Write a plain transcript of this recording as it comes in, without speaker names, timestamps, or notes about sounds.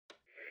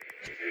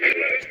Is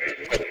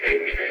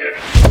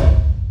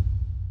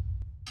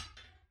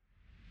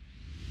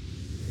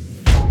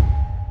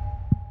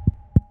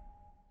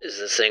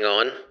this thing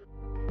on?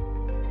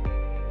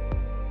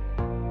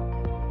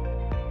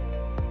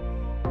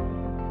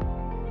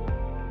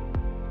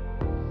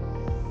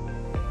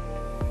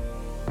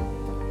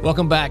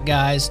 Welcome back,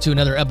 guys, to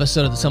another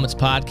episode of the Summits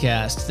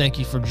Podcast. Thank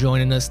you for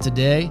joining us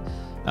today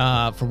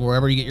from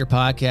wherever you get your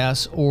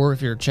podcasts, or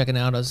if you're checking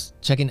us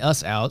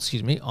out,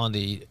 on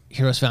the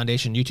Heroes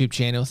Foundation YouTube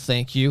channel.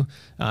 Thank you.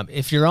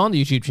 If you're on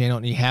the YouTube channel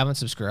and you haven't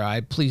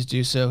subscribed, please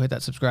do so. Hit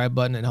that subscribe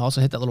button and also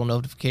hit that little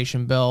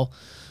notification bell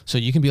so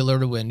you can be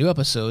alerted when new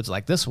episodes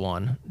like this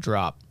one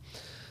drop.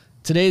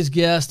 Today's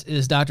guest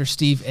is Dr.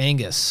 Steve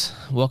Angus.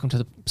 Welcome to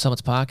the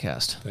Summits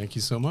Podcast. Thank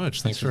you so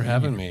much. Thanks for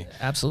having me.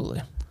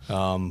 Absolutely.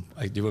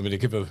 I do want me to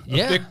give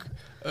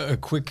a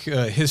quick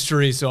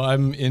history. So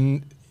I'm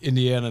in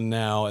Indiana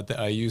now at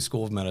the IU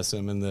School of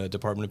Medicine in the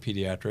Department of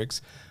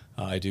Pediatrics.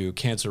 I do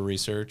cancer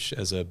research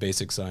as a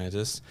basic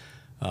scientist.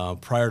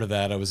 Prior to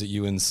that, I was at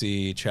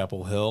UNC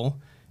Chapel Hill,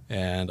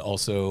 and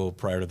also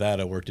prior to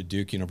that, I worked at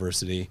Duke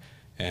University.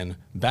 And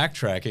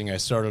backtracking, I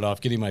started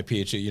off getting my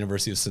PhD at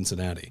University of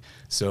Cincinnati.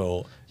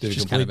 So did a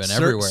complete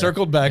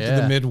circled back to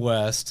the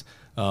Midwest,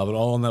 but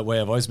all in that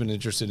way, I've always been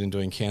interested in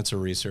doing cancer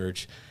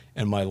research.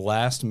 And my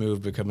last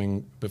move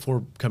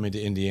before coming to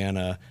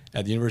Indiana,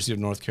 at the University of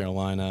North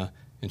Carolina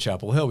in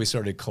Chapel Hill, we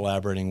started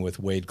collaborating with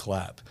Wade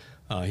Clapp.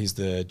 He's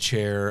the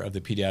chair of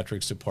the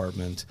pediatrics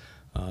department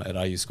at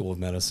IU School of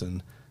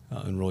Medicine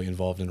and really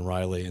involved in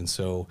Riley. And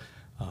so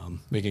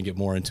we can get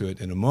more into it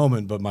in a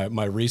moment, but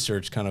my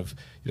research kind of,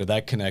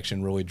 that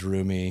connection really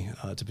drew me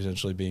to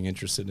potentially being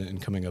interested in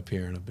coming up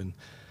here, and I've been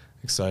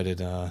excited.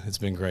 It's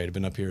been great. I've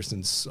been up here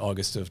since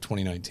August of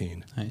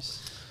 2019.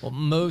 Nice. Well,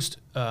 most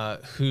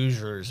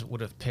Hoosiers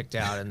would have picked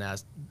out, and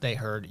as they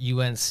heard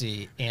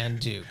UNC and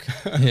Duke.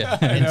 Yeah.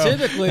 And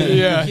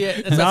typically,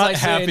 not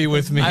happy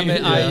with me. I'm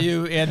at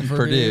IU and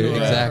Purdue.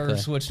 Exactly. Or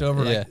switched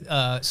over.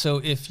 Yeah.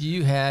 So if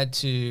you had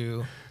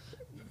to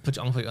I'm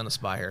gonna put you on the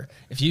spot here.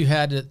 If you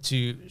had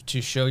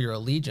to show your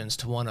allegiance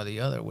to one or the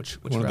other, which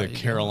one of the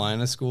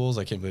Carolina schools?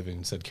 I can't believe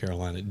you said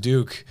Carolina.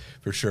 Duke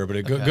for sure, but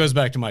it goes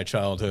back to my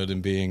childhood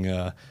and being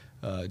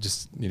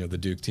just the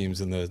Duke teams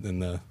in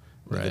the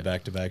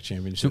back-to-back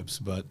championships.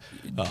 But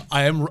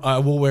I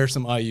will wear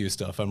some IU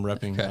stuff. I'm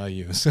repping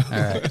IU. So. All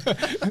right.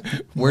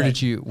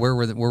 Where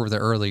were the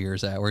early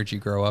years at? Where did you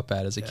grow up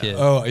at as a kid?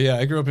 Oh yeah,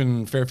 I grew up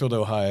in Fairfield,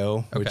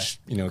 Ohio, which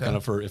kind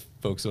of for if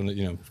folks don't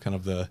kind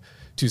of the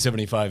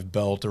 275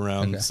 belt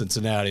around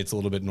Cincinnati. It's a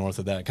little bit north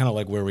of that, kind of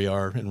like where we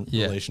are in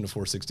relation to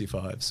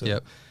 465. So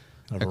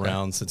kind of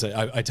around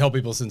Cincinnati. I tell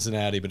people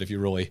Cincinnati, but if you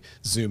really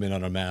zoom in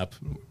on a map,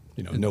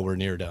 nowhere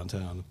near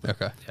downtown.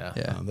 Okay.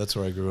 That's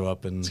where I grew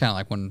up. And it's kind of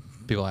like when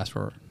people ask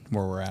where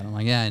we're at. I'm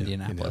like,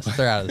 Indianapolis.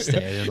 They're out of the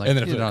state. They're like, and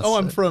then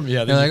I'm from.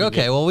 Yeah. They're like,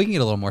 okay, well, we can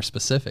get a little more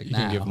specific now.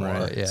 You can give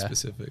more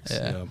specifics.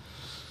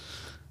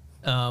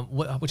 Yeah.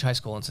 Which high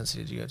school in Cincy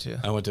did you go to?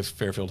 I went to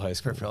Fairfield High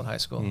School. Fairfield High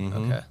School.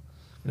 Mm-hmm. Okay.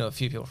 I know a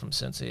few people from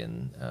Cincy,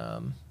 and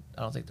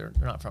I don't think they're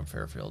not from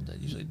Fairfield. They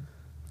usually.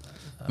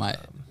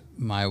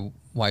 My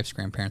wife's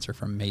grandparents are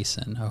from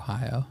Mason,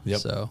 Ohio.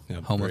 So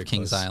home of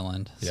Kings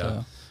Island. Yeah.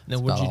 So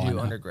then where'd you do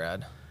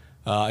undergrad?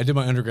 I did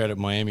my undergrad at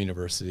Miami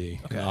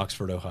University in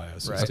Oxford, Ohio.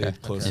 So I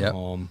stayed close to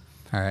home.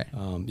 All right.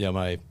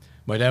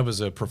 My dad was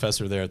a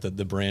professor there at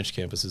the branch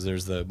campuses.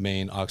 There's the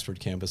main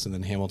Oxford campus, and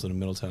then Hamilton and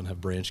Middletown have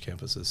branch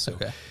campuses. So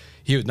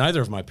neither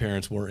of my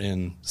parents were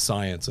in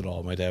science at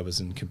all. My dad was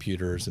in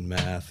computers and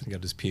math and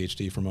got his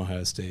PhD from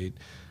Ohio State.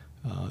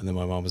 And then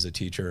my mom was a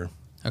teacher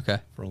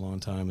for a long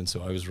time. And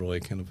so I was really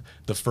kind of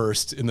the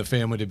first in the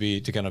family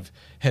to kind of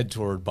head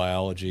toward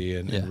biology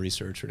and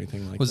research or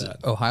anything like that. Was it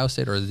Ohio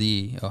State or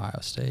the Ohio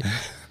State?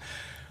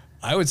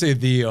 I would say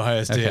the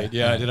Ohio State. Okay.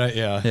 Yeah, did I?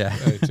 Yeah.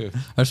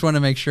 I just want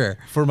to make sure.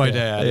 For my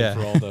dad and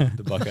for all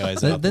the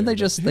Buckeyes out Didn't they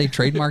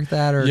trademarked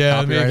that or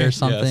copyright or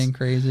something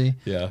crazy?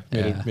 Yeah,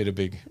 made a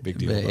big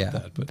deal about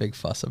that. But big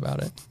fuss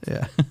about it.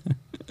 Yeah.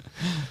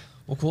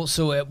 Well, cool.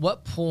 So at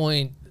what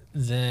point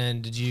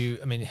then did you,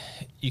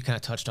 you kind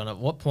of touched on it. At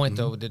what point,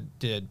 though, did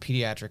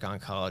pediatric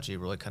oncology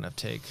really kind of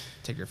take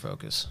your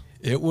focus?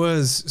 It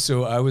was,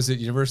 so I was at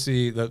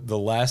university, the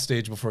last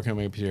stage before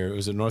coming up here, it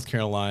was in North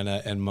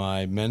Carolina, and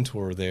my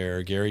mentor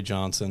there, Gary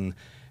Johnson,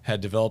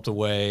 had developed a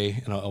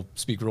way, and I'll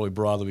speak really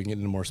broadly, we can get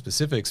into more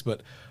specifics,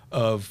 but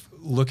of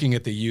looking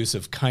at the use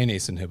of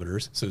kinase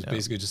inhibitors. So it's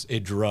basically just a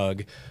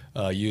drug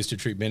used to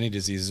treat many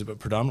diseases, but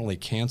predominantly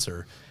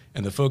cancer.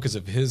 And the focus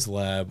of his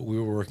lab, we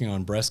were working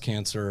on breast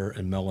cancer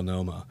and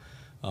melanoma.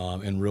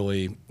 And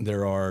really,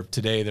 there are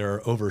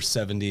over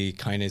 70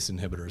 kinase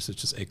inhibitors. It's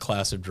just a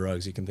class of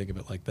drugs. You can think of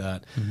it like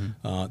that.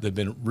 They've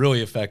been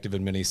really effective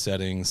in many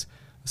settings.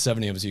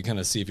 70 of us, you kind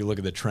of see, if you look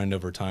at the trend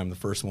over time, the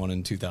first one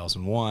in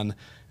 2001,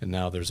 and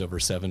now there's over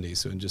 70.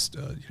 So in just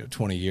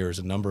 20 years,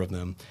 a number of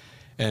them.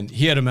 And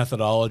he had a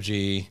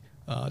methodology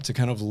to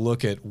kind of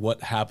look at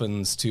what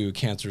happens to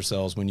cancer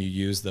cells when you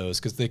use those,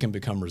 because they can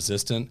become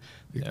resistant.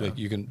 Like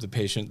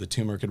the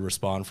tumor could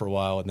respond for a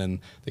while, and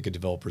then they could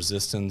develop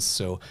resistance.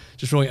 So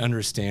just really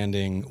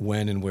understanding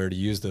when and where to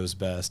use those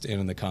best, and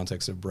in the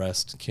context of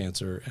breast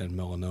cancer and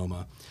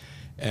melanoma.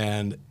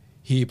 And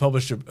he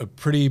published a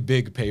pretty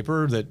big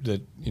paper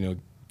that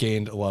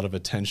gained a lot of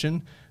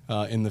attention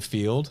in the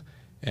field,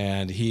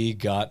 and he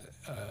got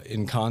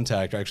in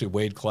contact, or actually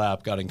Wade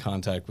Clapp got in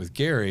contact with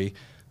Gary,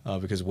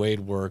 because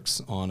Wade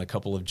works on a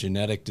couple of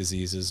genetic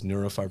diseases,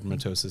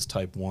 neurofibromatosis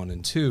type 1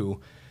 and 2.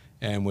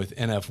 And with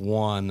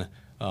NF1,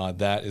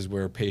 that is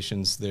where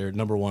patients, their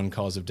number one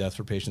cause of death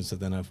for patients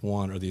with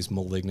NF1 are these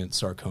malignant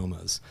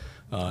sarcomas.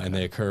 And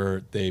they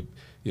occur,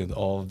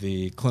 all of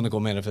the clinical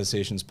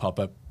manifestations pop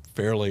up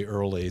fairly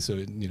early.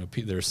 So,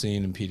 they're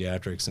seen in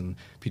pediatrics and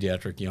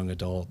pediatric young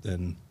adult.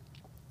 And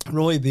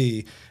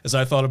really as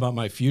I thought about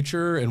my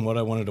future and what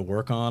I wanted to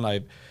work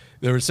on,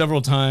 there were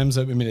several times,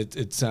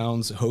 it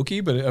sounds hokey,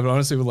 but I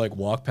honestly would like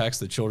walk past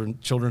the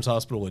Children's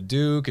Hospital at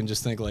Duke and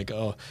just think like,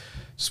 oh,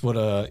 just what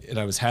and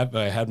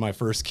I had my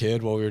first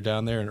kid while we were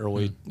down there in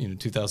early,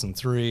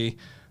 2003,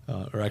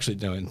 or actually,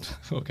 no, in,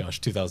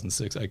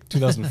 2006,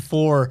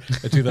 2004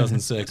 to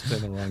 2006,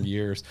 been the wrong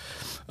years.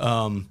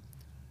 And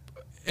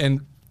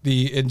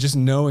just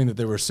knowing that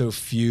there were so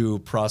few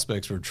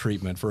prospects for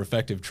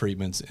effective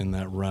treatments in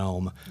that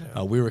realm,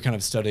 we were kind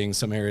of studying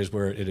some areas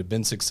where it had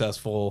been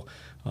successful,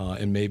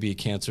 and maybe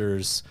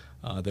cancers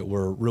that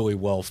were really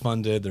well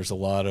funded. There's a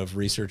lot of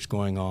research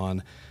going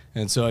on,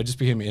 and so I just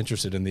became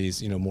interested in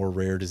these, more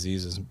rare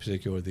diseases, in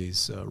particular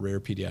these rare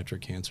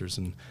pediatric cancers,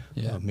 and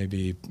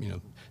maybe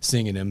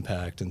seeing an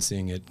impact and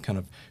seeing it kind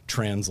of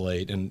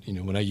translate. And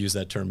when I use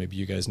that term, maybe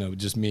you guys know,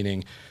 just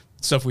meaning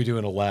stuff we do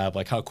in a lab,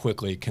 like how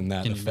quickly can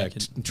that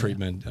affect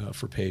treatment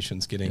for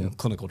patients, getting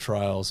clinical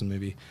trials, and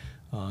maybe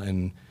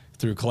and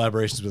through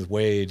collaborations with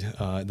Wade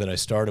that I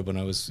started when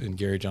I was in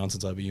Gary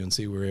Johnson's lab at UNC,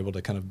 we were able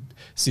to kind of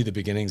see the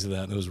beginnings of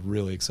that, and it was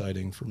really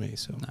exciting for me.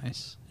 So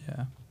nice,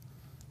 yeah.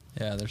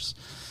 I just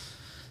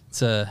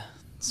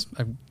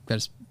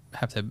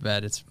have to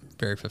bet it's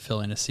very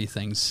fulfilling to see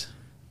things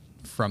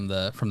from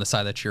the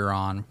side that you're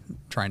on,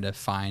 trying to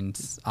find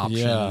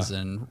options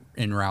and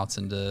in routes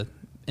into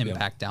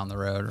impact down the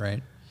road,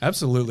 right?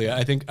 Absolutely.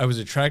 I think I was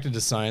attracted to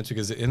science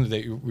because at the end of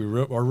the day, we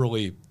are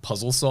really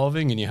puzzle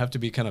solving, and you have to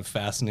be kind of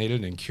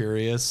fascinated and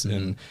curious,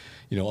 and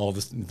all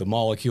the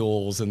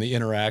molecules and the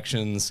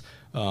interactions.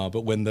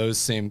 But when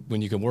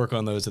you can work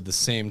on those at the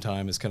same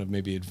time as kind of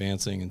maybe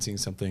advancing and seeing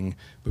something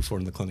before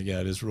in the clinic,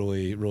 it is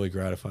really, really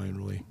gratifying,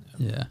 really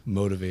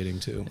motivating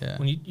too. Yeah.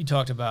 When you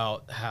talked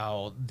about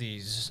how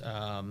these,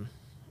 I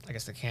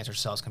guess the cancer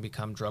cells can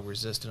become drug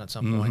resistant at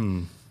some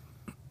point.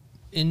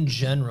 In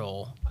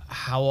general,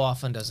 how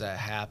often does that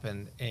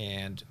happen,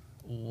 and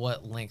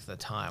what length of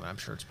time? I'm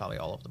sure it's probably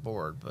all over the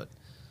board, but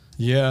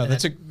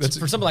that's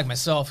for somebody like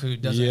myself who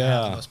doesn't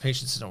have the most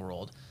patients in the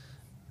world.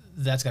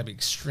 That's got to be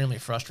extremely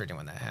frustrating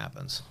when that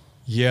happens.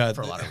 Yeah,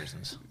 for a lot of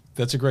reasons.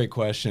 That's a great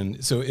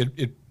question. So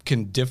it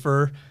can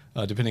differ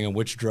depending on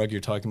which drug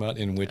you're talking about,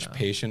 in which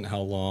patient,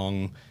 how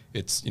long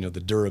it's the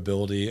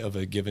durability of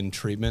a given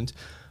treatment.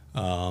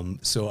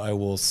 So I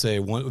will say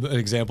an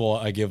example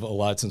I give a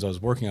lot since I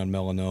was working on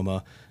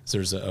melanoma is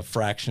there's a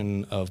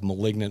fraction of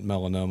malignant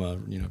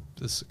melanoma,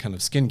 this kind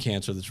of skin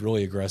cancer that's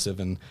really aggressive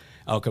and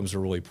outcomes are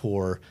really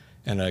poor.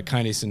 And a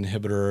kinase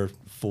inhibitor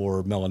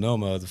for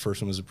melanoma, the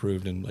first one was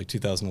approved in like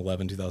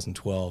 2011,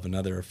 2012, and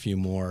now there are a few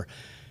more.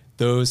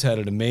 Those had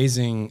an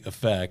amazing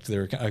effect.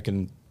 I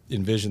can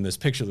envision this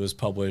picture that was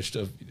published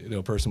of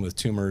a person with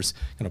tumors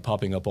kind of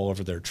popping up all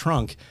over their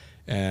trunk.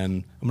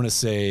 And I'm going to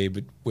say,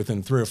 but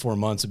within 3 or 4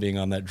 months of being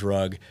on that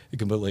drug, it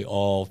completely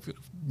all,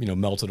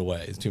 melted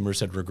away. The tumors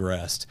had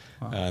regressed,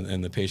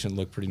 and the patient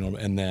looked pretty normal.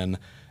 And then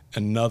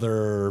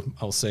another,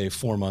 I'll say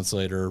 4 months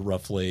later,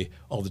 roughly,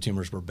 all the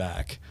tumors were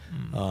back.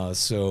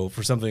 So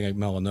for something like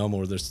melanoma,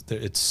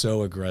 where it's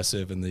so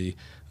aggressive and the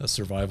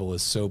survival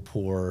is so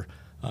poor,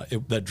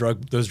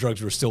 those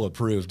drugs were still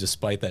approved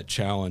despite that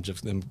challenge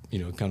of them,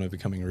 kind of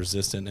becoming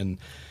resistant. And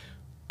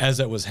as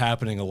that was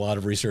happening, a lot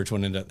of research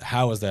went into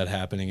how is that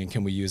happening, and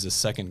can we use a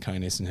second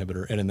kinase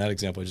inhibitor? And in that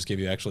example I just gave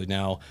you, actually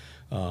now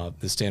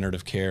the standard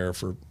of care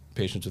for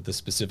patients with this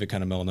specific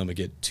kind of melanoma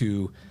get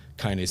 2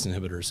 kinase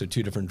inhibitors, so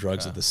 2 different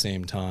drugs at the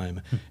same time,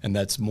 and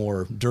that's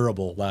more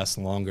durable, lasts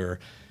longer.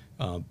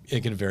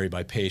 It can vary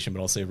by patient,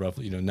 but I'll say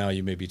roughly, now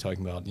you may be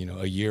talking about,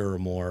 a year or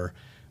more,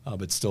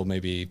 but still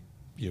maybe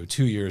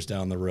 2 years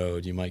down the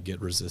road, you might get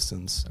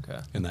resistance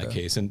in that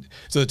case. And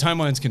so the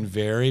timelines can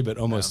vary, but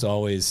almost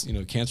always,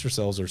 cancer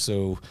cells are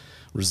so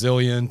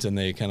resilient, and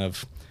they kind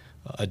of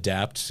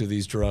adapt to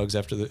these drugs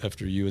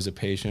after you as a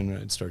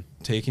patient start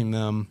taking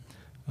them.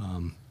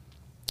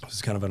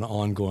 It's kind of an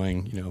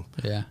ongoing,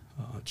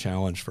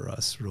 challenge for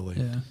us, really.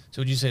 Yeah.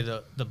 So would you say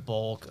the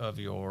bulk of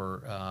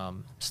your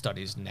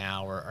studies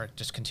now are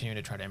just continuing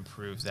to try to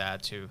improve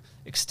that, to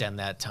extend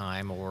that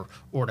time, or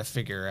to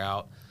figure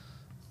out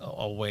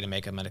a way to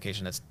make a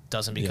medication that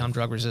doesn't become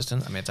drug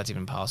resistant? I mean, if that's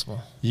even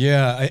possible.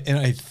 Yeah, and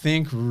I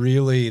think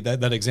really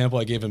that example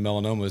I gave in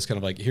melanoma is kind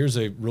of like, here's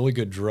a really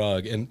good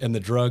drug, and the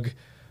drug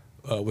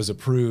was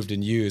approved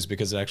and used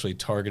because it actually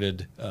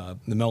targeted, the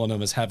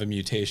melanomas have a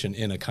mutation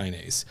in a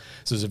kinase.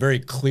 So there's a very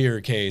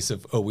clear case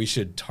of, we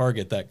should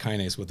target that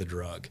kinase with a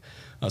drug.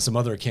 Some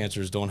other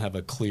cancers don't have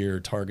a clear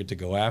target to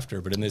go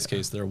after, but in this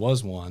case there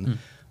was one,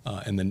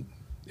 and then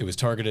it was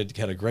targeted,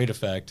 had a great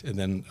effect, and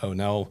then,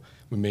 now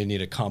we may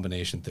need a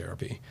combination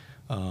therapy.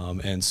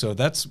 And so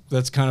that's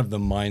kind of the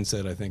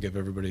mindset, I think, of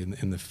everybody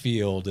in the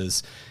field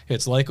is,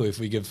 it's likely if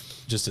we give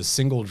just a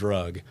single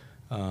drug,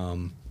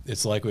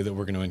 it's likely that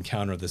we're going to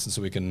encounter this. And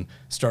so we can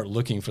start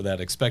looking for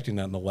that, expecting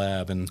that in the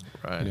lab, and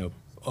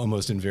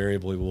almost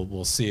invariably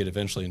we'll see it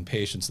eventually in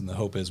patients. And the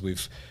hope is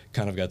we've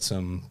kind of got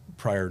some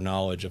prior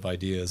knowledge of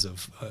ideas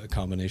of a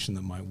combination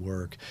that might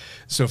work.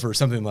 So for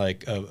something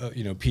like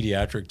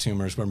pediatric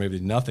tumors where maybe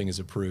nothing is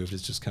approved,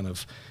 it's just kind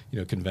of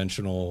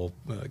conventional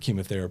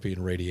chemotherapy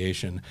and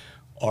radiation.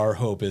 Our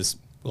hope is,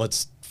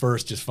 let's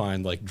first just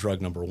find like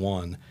drug number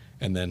one,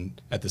 and then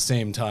at the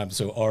same time,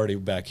 so already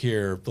back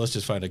here, let's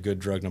just find a good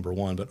drug number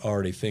one, but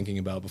already thinking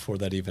about, before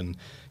that even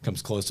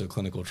comes close to a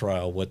clinical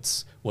trial,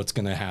 what's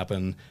going to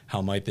happen,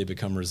 how might they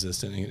become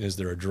resistant, is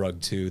there a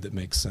drug too that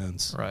makes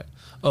sense? Right.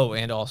 Oh,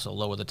 and also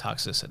lower the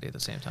toxicity at the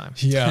same time.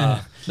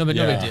 Yeah. No big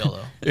deal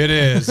though. It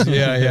is.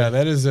 Yeah.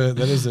 That is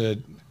a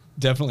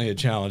definitely a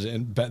challenge,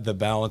 and the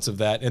balance of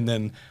that. And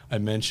then I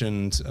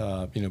mentioned,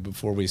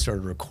 before we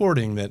started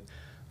recording, that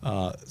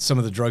some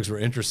of the drugs we're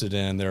interested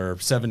in, there are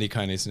 70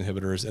 kinase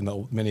inhibitors,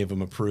 and many of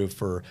them approved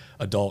for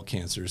adult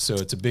cancers. So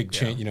it's a big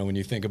change. When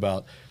you think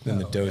about then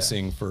the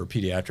dosing for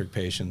pediatric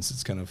patients,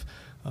 it's kind of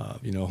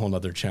a whole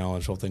other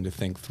challenge, whole thing to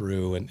think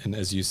through. And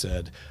as you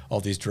said,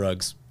 all these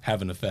drugs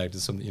have an effect.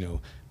 It's something,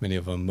 many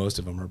of them, most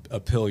of them are a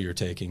pill you're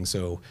taking.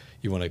 So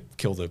you want to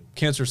kill the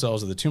cancer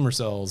cells or the tumor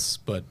cells,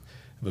 but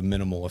have a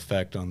minimal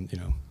effect on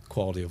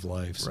quality of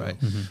life. So. Right.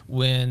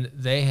 When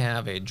they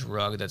have a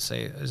drug that,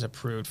 say, is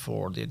approved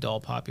for the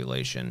adult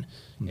population,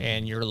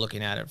 and you're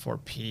looking at it for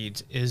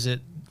peds, is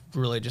it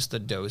really just the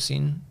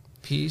dosing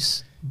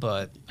piece?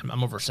 But I'm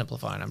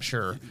oversimplifying, I'm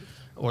sure.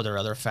 Or there are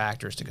other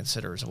factors to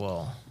consider as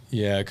well.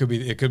 Yeah, it could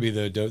be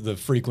the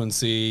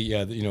frequency.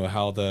 Yeah,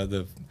 how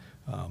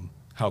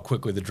how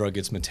quickly the drug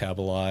gets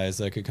metabolized,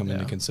 that could come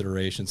into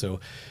consideration. So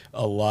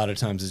a lot of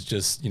times it's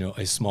just,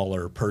 a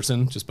smaller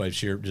person just by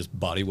sheer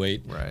body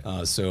weight.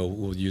 Right. So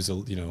we'll use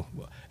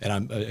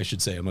and I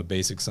should say I'm a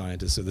basic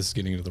scientist, so this is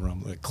getting into the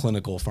realm of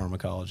clinical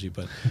pharmacology,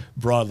 but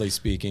broadly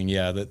speaking,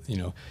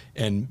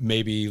 and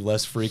maybe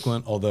less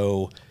frequent,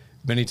 although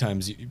many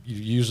times you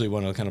usually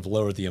want to kind of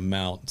lower the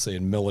amount, say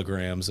in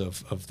milligrams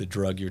of the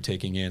drug you're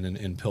taking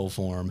in pill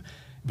form,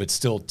 but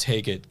still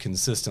take it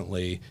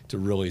consistently to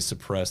really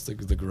suppress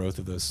the growth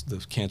of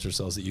those cancer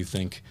cells that you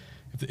think,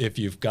 if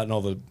you've gotten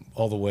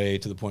all the way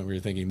to the point where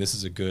you're thinking this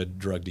is a good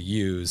drug to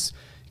use,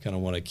 you kind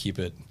of want to keep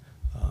it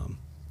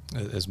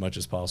as much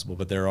as possible.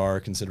 But there are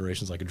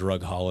considerations like a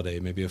drug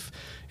holiday, maybe if,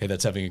 hey,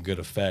 that's having a good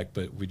effect,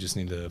 but we just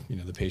need to,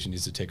 the patient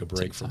needs to take a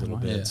break for a little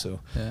bit. Yeah. So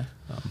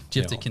do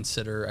you have to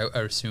consider,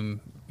 I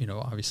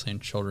obviously in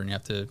children, you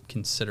have to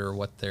consider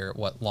what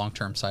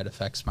long-term side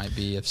effects might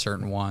be of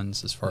certain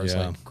ones, as far as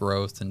like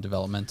growth and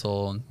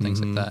developmental and things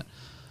like that.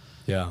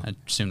 Yeah. I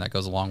assume that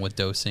goes along with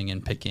dosing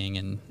and picking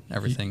and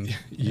everything.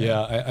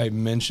 Yeah, I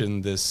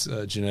mentioned this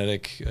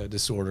genetic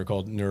disorder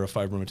called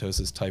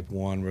neurofibromatosis type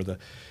 1, where the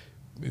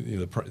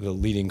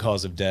leading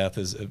cause of death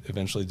is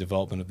eventually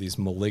development of these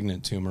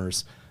malignant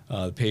tumors.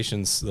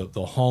 Patients,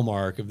 the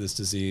hallmark of this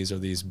disease are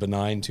these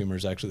benign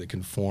tumors actually that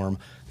can form.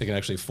 They can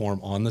actually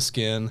form on the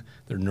skin.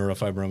 They're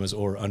neurofibromas,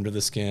 or under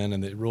the skin,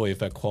 and they really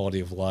affect quality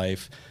of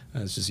life.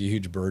 It's just a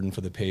huge burden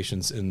for the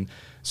patients. And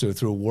so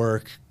through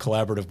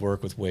collaborative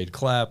work with Wade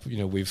Clapp,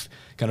 we've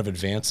kind of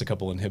advanced a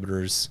couple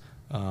inhibitors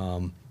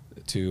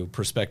to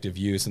prospective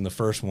use. And the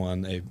first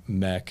one, a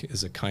MEK,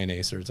 is a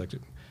kinase, or it's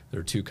actually, there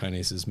are two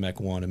kinases,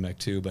 MEK1 and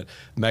MEK2, but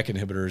MEK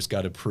inhibitors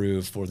got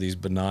approved for these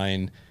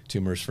benign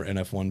tumors for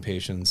NF1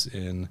 patients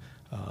in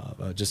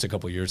just a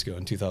couple of years ago,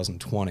 in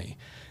 2020.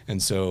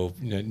 And so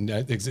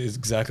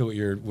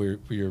exactly what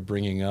you're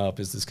bringing up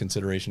is this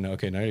consideration.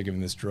 Okay, now you're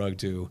giving this drug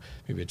to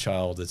maybe a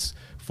child that's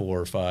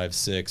 4, 5,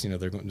 6.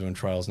 They're doing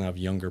trials now of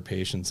younger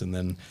patients, and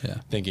then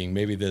thinking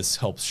maybe this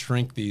helps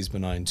shrink these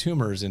benign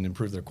tumors and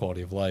improve their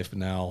quality of life. But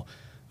now,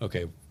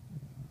 okay,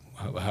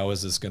 how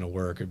is this going to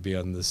work? Or be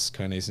on this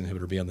kinase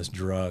inhibitor, be on this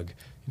drug,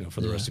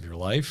 for the rest of your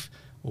life,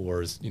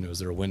 or is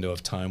there a window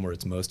of time where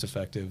it's most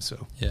effective?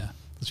 So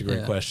that's a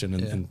great question,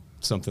 and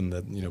something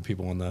that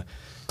people on the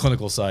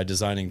clinical side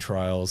designing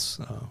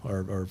trials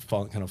are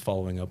kind of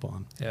following up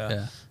on.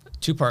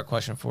 Two-part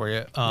question for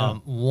you.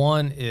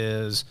 One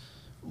is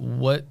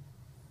what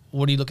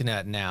are you looking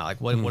at now?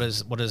 Like what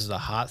is the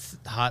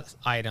hot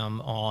item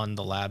on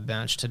the lab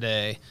bench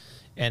today?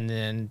 And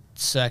then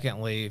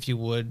secondly, if you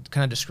would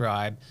kind of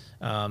describe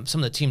some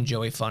of the Team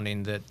Joey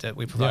funding that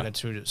we provided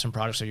through some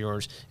products of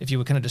yours, if you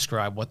would kind of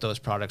describe what those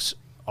products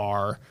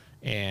are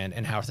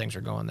and how things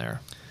are going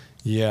there.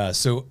 Yeah,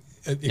 so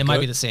it might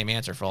be the same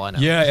answer for all I know.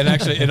 Yeah, and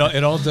actually,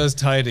 it all does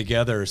tie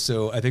together.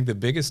 So I think the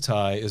biggest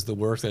tie is the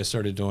work that I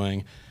started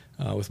doing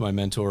with my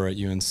mentor at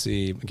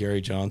UNC,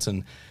 Gary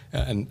Johnson,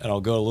 and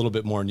I'll go a little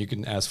bit more, and you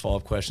can ask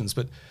follow-up questions.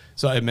 But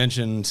so I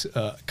mentioned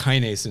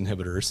kinase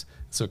inhibitors.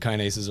 So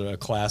kinases are a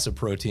class of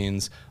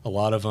proteins. A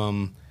lot of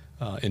them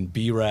in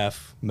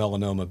BRAF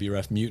melanoma,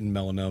 BRAF mutant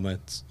melanoma.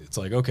 It's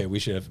like, okay, we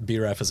should have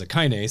BRAF as a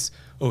kinase.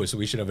 Oh, so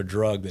we should have a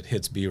drug that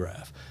hits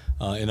BRAF.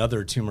 In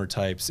other tumor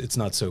types, it's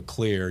not so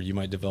clear. You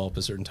might develop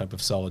a certain type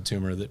of solid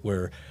tumor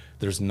where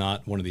there's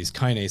not one of these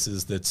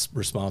kinases that's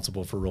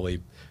responsible for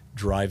really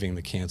driving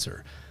the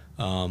cancer.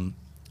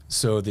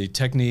 So the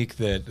technique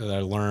that I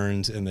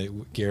learned and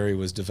that Gary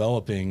was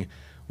developing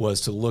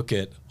was to look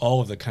at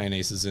all of the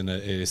kinases in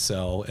a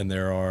cell, and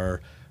there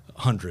are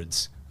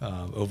hundreds,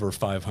 over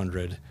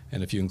 500,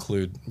 and if you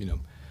include,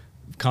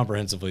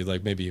 comprehensively,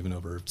 like maybe even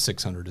over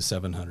 600 to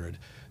 700.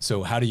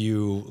 So how do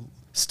you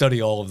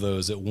study all of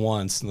those at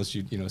once unless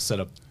you set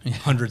up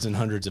hundreds and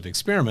hundreds of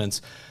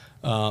experiments?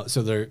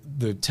 So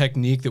the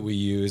technique that we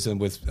use, and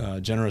with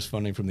generous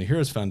funding from the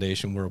Heroes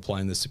Foundation, we're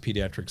applying this to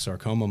pediatric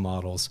sarcoma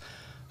models.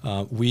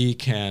 We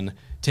can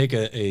take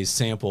a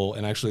sample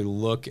and actually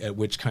look at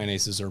which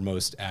kinases are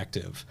most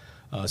active.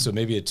 So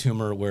maybe a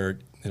tumor where,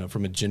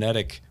 from a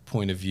genetic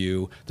point of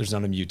view, there's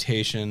not a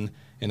mutation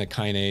in a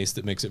kinase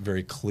that makes it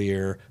very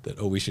clear that,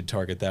 we should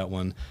target that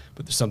one,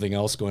 but there's something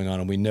else going on,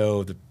 and we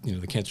know that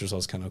the cancer cell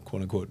is kind of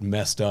quote unquote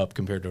messed up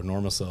compared to a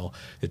normal cell.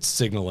 It's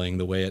signaling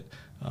the way it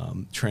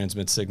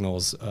transmits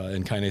signals,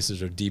 and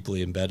kinases are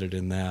deeply embedded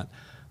in that.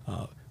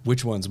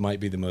 Which ones might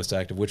be the most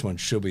active? Which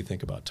ones should we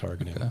think about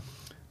targeting?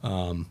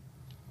 Okay.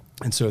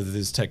 And so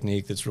this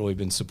technique that's really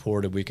been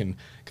supported, we can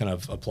kind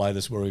of apply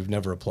this where we've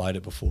never applied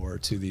it before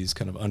to these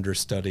kind of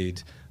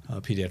understudied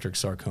pediatric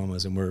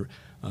sarcomas, and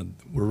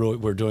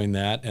we're doing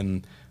that.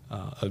 And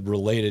a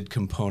related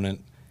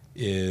component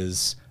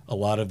is a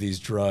lot of these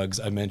drugs.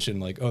 I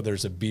mentioned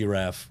there's a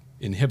BRAF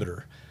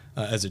inhibitor.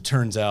 As it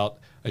turns out,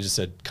 I just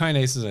said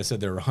kinases, and I said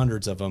there are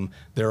hundreds of them.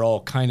 They're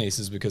all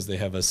kinases because they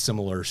have a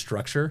similar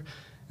structure.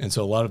 And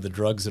so a lot of the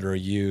drugs that are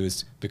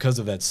used, because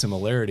of that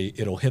similarity,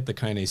 it'll hit the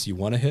kinase you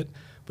want to hit,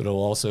 but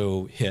it'll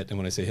also hit, and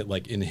when I say hit,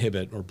 like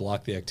inhibit or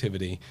block the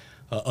activity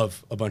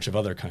of a bunch of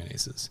other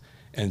kinases.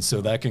 And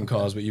so that can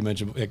cause what you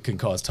mentioned. It can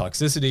cause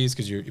toxicities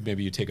because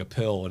maybe you take a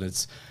pill and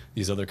it's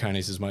these other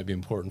kinases might be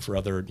important for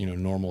other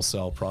normal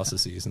cell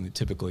processes, and they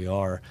typically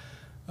are.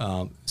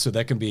 So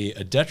that can be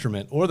a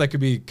detriment, or that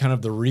could be kind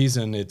of the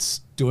reason it's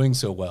doing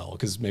so well,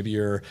 because maybe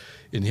you're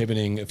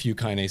inhibiting a few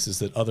kinases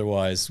that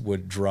otherwise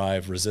would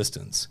drive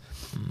resistance.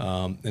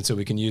 And so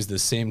we can use the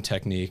same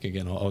technique.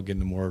 Again, I'll get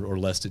into more or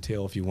less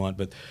detail if you want,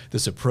 but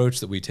this approach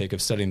that we take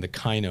of studying the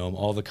kinome,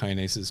 all the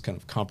kinases kind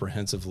of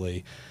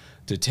comprehensively,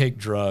 to take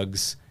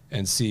drugs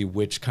and see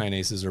which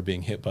kinases are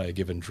being hit by a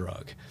given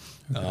drug.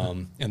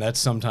 Okay. And that's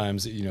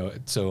sometimes,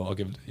 so I'll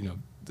give,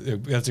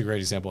 that's a great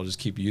example. I'll just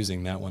keep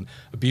using that one.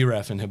 A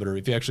BRAF inhibitor,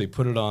 if you actually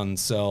put it on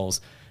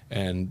cells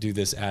and do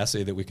this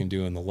assay that we can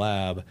do in the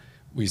lab,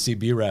 we see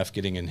BRAF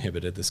getting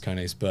inhibited, this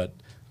kinase, but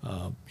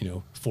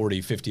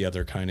 40, 50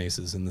 other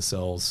kinases in the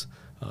cells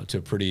to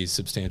a pretty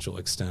substantial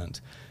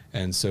extent.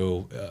 And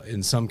so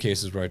in some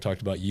cases where I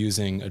talked about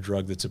using a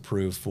drug that's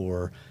approved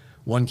for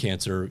one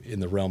cancer in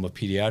the realm of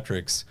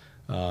pediatrics,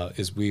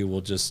 is we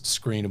will just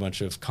screen a bunch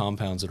of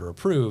compounds that are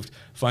approved,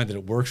 find that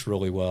it works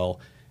really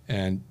well,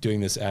 and doing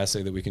this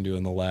assay that we can do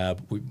in the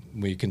lab,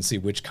 we can see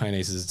which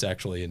kinases it's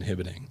actually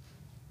inhibiting.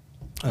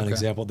 An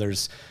example,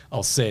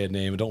 I'll say a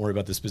name, don't worry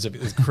about the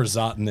specific,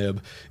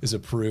 crizotinib is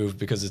approved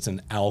because it's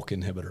an ALK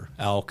inhibitor.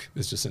 ALK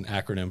is just an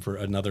acronym for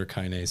another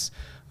kinase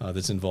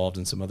that's involved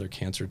in some other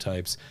cancer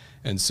types.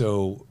 And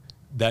so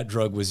that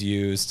drug was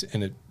used,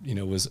 and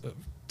it was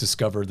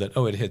discovered that,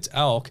 it hits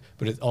ALK,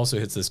 but it also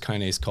hits this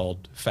kinase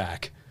called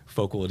FAK.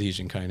 Focal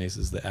adhesion kinase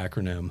is the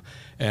acronym,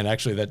 and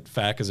actually that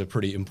FAK is a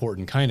pretty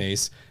important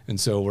kinase, and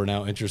so we're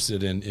now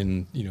interested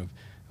in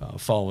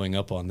following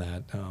up on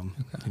that,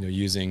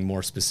 using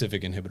more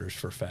specific inhibitors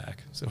for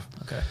FAK. So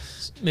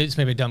it's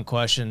maybe a dumb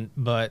question,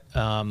 but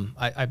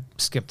I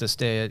skipped this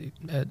day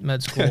at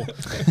med school.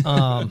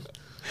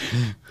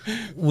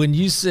 When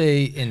you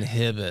say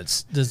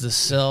inhibits, does the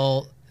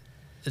cell?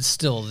 It's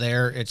still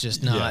there. It's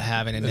just not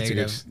having a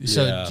negative.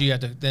 So do you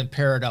have to then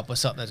pair it up with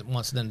something that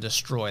wants to then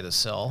destroy the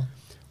cell?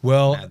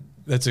 Well,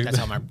 that's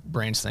how my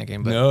brain's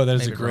thinking. But no, that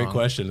is a great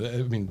question.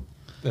 I mean,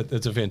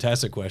 that's a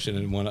fantastic question,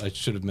 and one I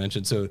should have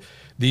mentioned. So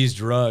these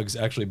drugs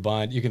actually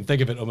bind. You can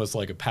think of it almost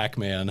like a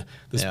Pac-Man.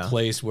 This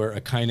place where a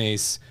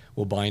kinase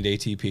will bind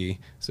ATP.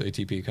 So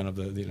ATP, kind of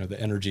the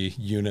energy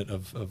unit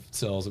of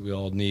cells that we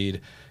all need.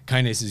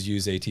 Kinases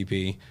use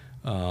ATP.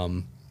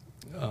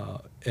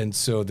 And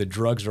so the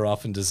drugs are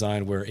often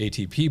designed where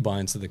ATP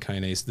binds to the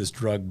kinase. This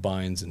drug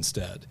binds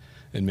instead.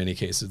 In many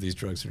cases, these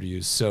drugs are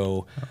used.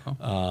 So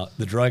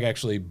the drug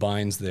actually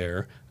binds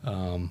there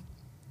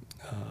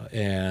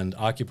and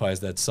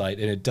occupies that site,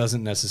 and it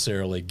doesn't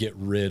necessarily get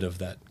rid of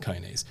that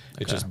kinase.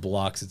 It just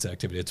blocks its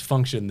activity. Its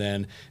function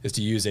then is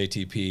to use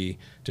ATP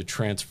to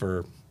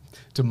transfer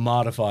to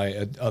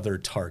modify other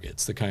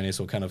targets. The kinase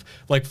will kind of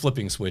like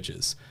flipping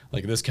switches.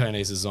 Like this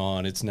kinase is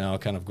on, it's now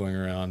kind of going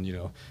around,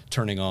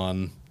 turning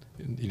on,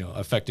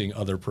 affecting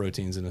other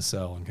proteins in a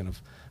cell and kind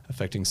of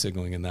affecting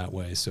signaling in that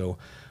way. So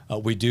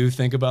we do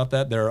think about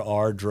that. There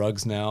are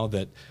drugs now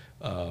that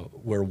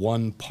where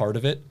one part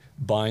of it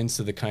binds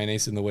to the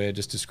kinase in the way I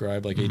just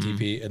described, like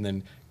ATP, and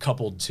then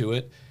coupled to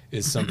it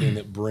is something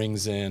that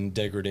brings in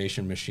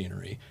degradation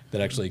machinery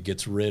that actually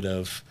gets rid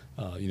of,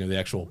 the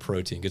actual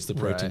protein, gets the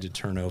protein to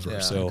turn over. Yeah,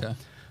 so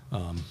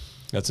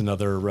that's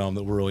another realm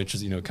that we're really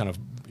interested, kind of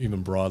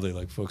even broadly,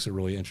 like folks are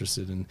really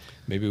interested in.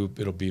 Maybe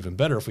it'll be even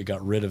better if we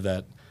got rid of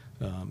that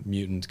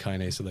mutant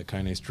kinase, so that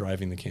kinase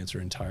driving the cancer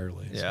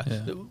entirely. Yeah.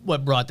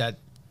 What brought that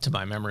to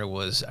my memory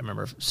was, I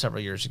remember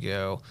several years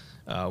ago,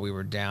 we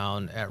were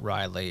down at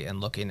Riley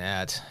and looking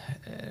at,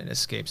 it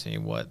escapes me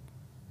what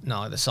not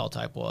only the cell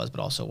type was,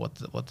 but also what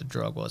the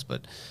drug was.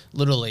 But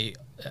literally,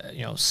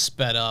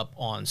 sped up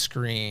on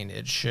screen,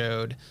 it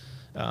showed,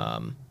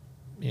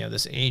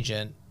 this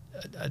agent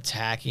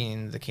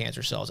attacking the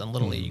cancer cells, and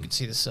literally you could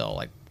see the cell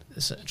like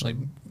essentially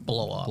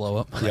blow up.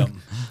 Yep.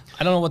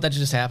 I don't know what that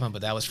just happened,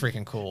 but that was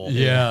freaking cool.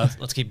 Yeah.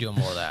 Let's keep doing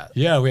more of that.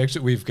 Yeah,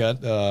 we've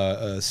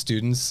got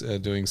students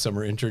doing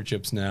summer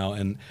internships now,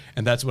 and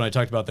that's when I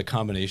talked about the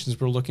combinations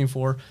we're looking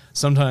for.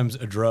 Sometimes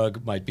a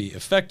drug might be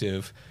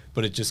effective,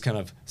 but it just kind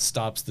of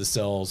stops the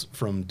cells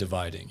from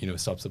dividing.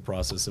 Stops the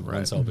process of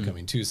one cell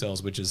becoming two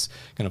cells, which is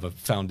kind of a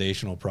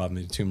foundational problem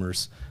in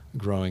tumors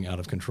growing out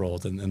of control,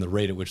 and the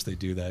rate at which they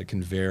do that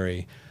can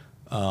vary.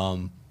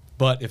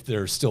 But if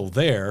they're still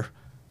there,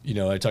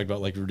 I talked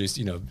about like reduced,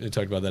 I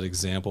talked about that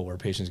example where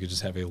patients could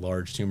just have a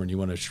large tumor and you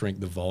want to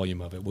shrink the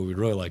volume of it. What we'd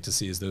really like to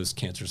see is those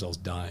cancer cells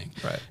dying.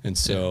 Right. And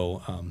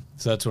so,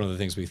 so that's one of the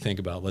things we think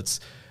about.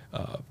 Let's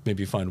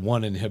maybe find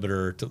one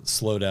inhibitor to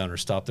slow down or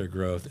stop their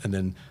growth, and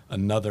then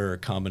another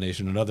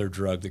combination, another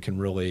drug that can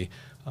really,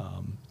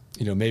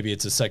 maybe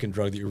it's a second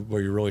drug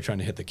where you're really trying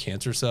to hit the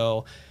cancer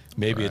cell.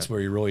 Maybe it's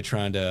where you're really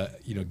trying to,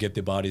 get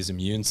the body's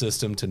immune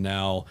system to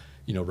now,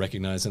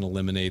 recognize and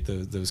eliminate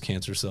those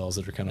cancer cells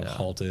that are kind of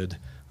halted.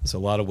 There's a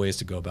lot of ways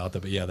to go about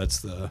that, but yeah, that's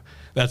the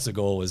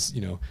goal. Is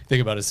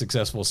think about a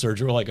successful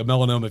surgery, or like a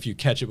melanoma. If you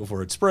catch it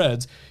before it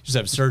spreads, you just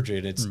have surgery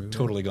and it's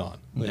totally gone.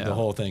 Like the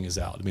whole thing is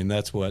out. I mean,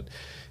 that's what.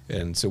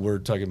 And so we're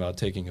talking about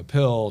taking a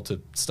pill to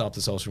stop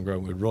the cells from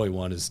growing. What we really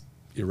want is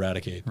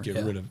eradicate,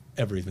 get rid of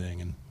everything.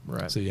 And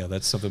so yeah,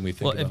 that's something we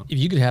think about. If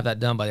you could have that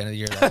done by the end of the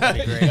year, that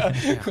would be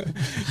great.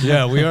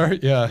 Yeah, we are.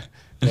 Yeah,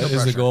 that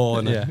is the goal.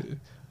 And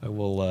I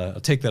will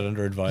I'll take that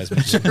under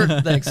advisement. Sure,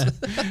 thanks.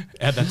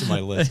 Add that to my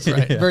list.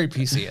 Right. Very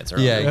PC answer.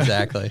 Yeah,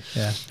 exactly.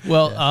 Yeah.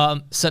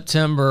 Well,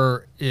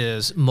 September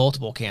is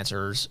Multiple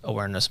Cancers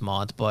Awareness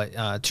Month,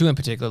 but two in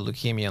particular,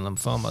 leukemia and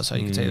lymphoma. So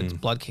you could say it's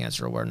Blood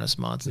Cancer Awareness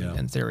Month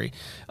in theory.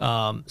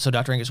 So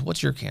Dr. Angus,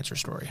 what's your cancer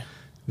story?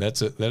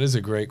 That is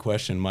a great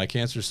question. My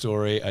cancer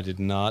story, I did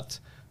not,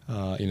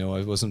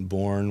 I wasn't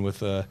born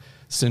with a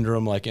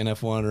syndrome like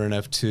NF1 or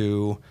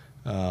NF2.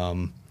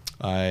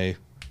 I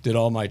did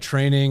all my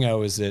training. I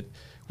was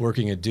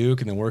working at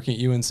Duke and then working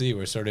at UNC,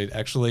 where I started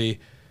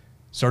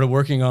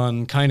working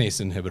on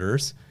kinase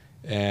inhibitors.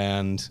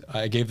 And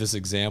I gave this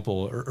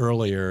example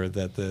earlier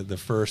that the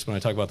first, when I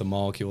talk about the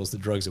molecules, the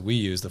drugs that we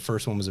use, the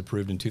first one was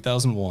approved in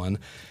 2001,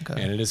 and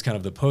it is kind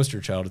of the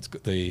poster child. It's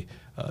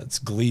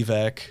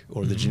Gleevec,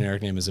 or the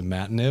generic name is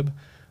imatinib,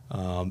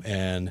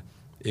 and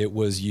it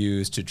was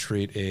used to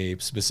treat a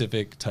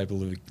specific type of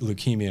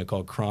leukemia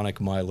called chronic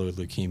myeloid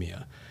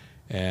leukemia.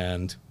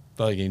 And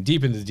getting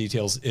deep into the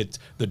details, it's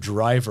the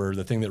driver,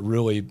 the thing that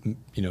really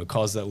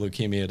caused that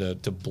leukemia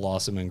to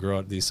blossom and grow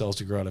out, these cells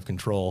to grow out of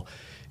control,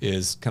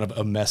 is kind of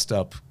a messed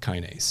up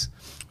kinase.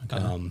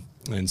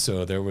 And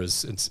so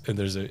there's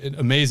an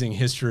amazing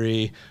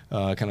history,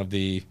 kind of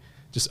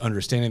just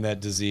understanding that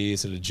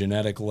disease at a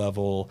genetic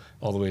level,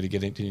 all the way to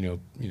getting to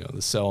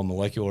the cell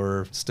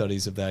molecular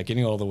studies of that,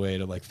 getting all the way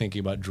to like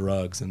thinking about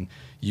drugs and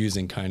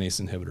using kinase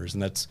inhibitors,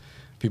 and that's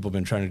people have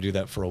been trying to do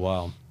that for a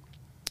while.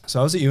 So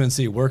I was at UNC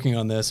working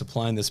on this,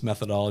 applying this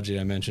methodology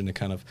I mentioned to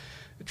kind of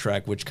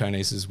track which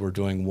kinases were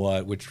doing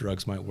what, which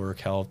drugs might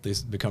work, how they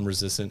become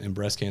resistant in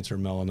breast cancer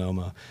and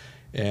melanoma.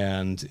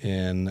 And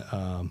in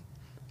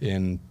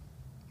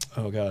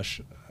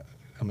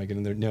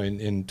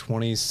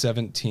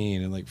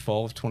 2017, in like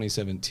fall of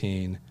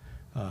 2017,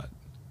 or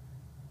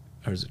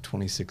is it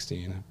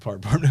 2016?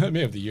 I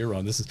may have the year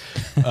wrong.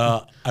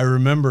 I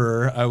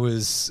remember I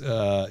was,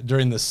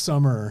 during the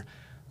summer,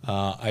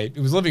 I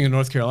was living in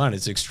North Carolina.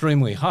 It's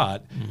extremely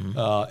hot. And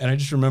I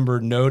just remember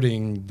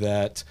noting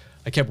that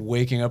I kept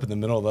waking up in the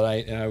middle of the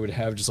night and I would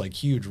have just like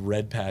huge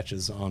red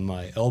patches on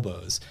my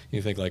elbows. You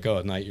think like,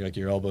 at night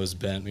your elbow's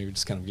bent, maybe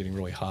just kind of getting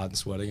really hot and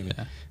sweating.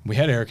 And we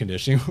had air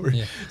conditioning.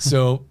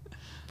 So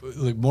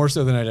like more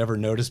so than I'd ever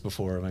noticed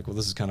before. I'm like, well,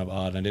 this is kind of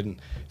odd. And I didn't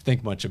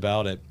think much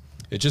about it.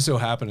 It just so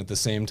happened at the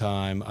same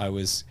time I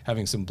was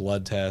having some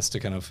blood tests to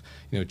kind of,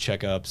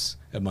 checkups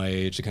at my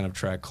age to kind of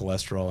track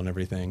cholesterol and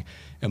everything.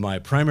 And my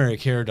primary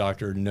care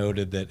doctor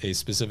noted that a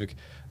specific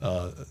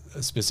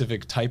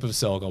type of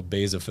cell called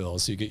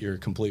basophils, so you get your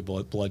complete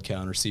blood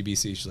count, or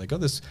CBC. She's like, oh,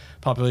 this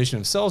population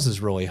of cells is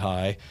really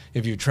high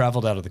if you've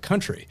traveled out of the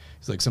country.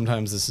 It's like,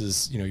 sometimes this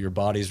is, your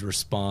body's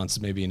response,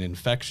 maybe an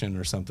infection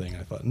or something.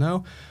 I thought,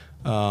 no,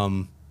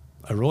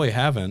 I really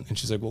haven't. And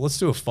she's like, well, let's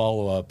do a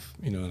follow-up,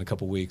 in a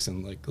couple weeks,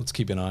 and like, let's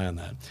keep an eye on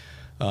that.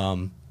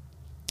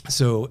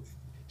 So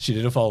she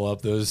did a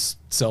follow-up. Those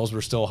cells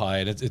were still high,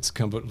 and it's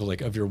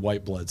like of your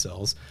white blood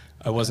cells.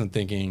 I wasn't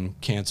thinking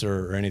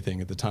cancer or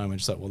anything at the time. I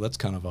just thought, well, that's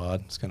kind of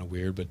odd. It's kind of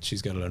weird, but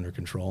she's got it under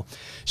control.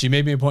 She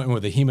made me an appointment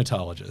with a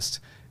hematologist,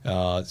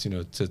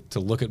 to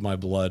look at my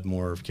blood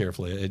more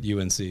carefully at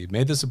UNC.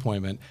 Made this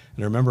appointment,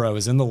 and I remember I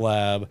was in the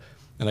lab,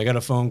 and I got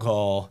a phone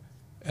call,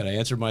 and I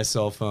answered my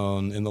cell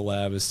phone in the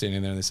lab, is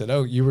standing there, and they said,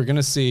 oh, you were going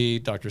to see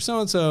Dr.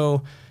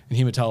 So-and-so in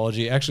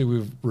hematology. Actually,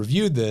 we've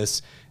reviewed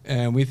this,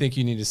 and we think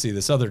you need to see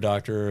this other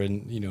doctor,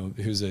 and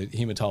who's a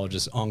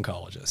hematologist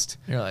oncologist.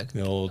 You're like,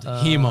 the old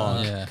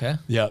hem-onc. Yeah. Okay.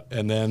 Yeah,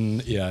 and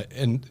then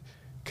and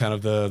kind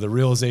of the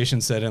realization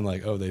set in,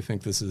 like, oh, they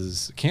think this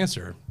is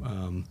cancer.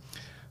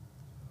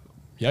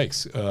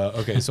 Yikes.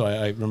 Okay, so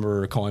I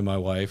remember calling my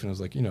wife, and I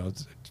was like,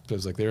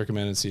 they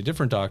recommended to see a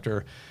different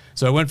doctor.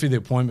 So I went for the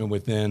appointment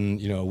within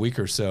a week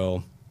or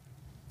so,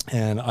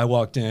 and I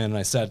walked in and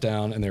I sat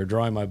down, and they were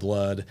drawing my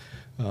blood.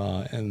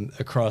 And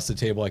across the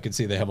table, I could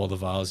see they have all the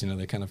vials,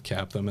 they kind of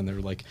cap them, and they're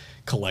like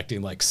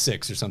collecting like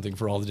 6 or something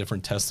for all the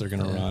different tests they're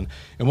going to run.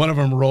 And one of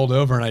them rolled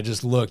over, and I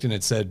just looked, and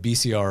it said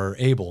BCR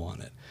ABL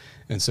on it.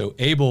 And so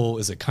ABL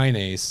is a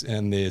kinase,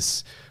 and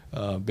this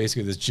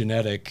basically this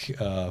genetic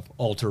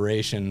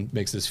alteration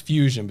makes this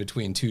fusion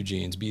between 2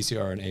 genes,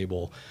 BCR and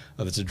ABL,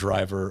 that's a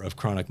driver of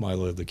chronic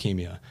myeloid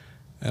leukemia.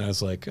 And I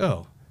was like,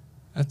 oh,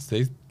 I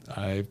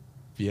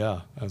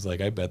was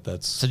like, I bet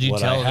that's so did you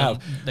what tell I have.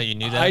 them that you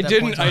knew that? I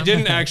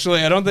didn't actually.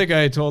 I don't think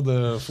I told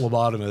the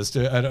phlebotomist.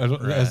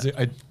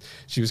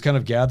 She was kind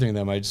of gathering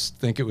them. I just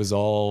think it was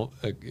all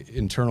an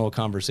internal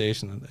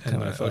conversation.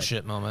 Kind of a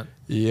shit moment.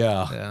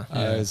 Yeah.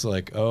 I was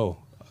like, oh,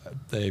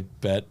 I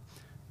bet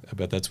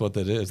that's what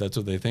that is. That's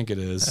what they think it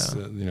is.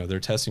 Yeah. They're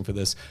testing for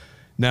this.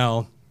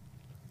 Now,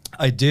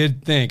 I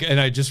did think,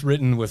 and I just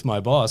written with my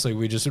boss, like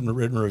we just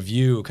written a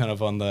review kind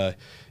of on the,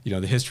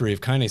 the history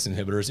of kinase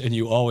inhibitors, and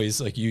you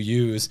always, like, you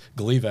use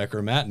Gleevec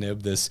or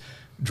imatinib, this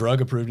drug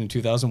approved in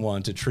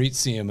 2001 to treat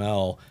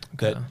CML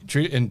that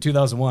treat in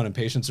 2001, and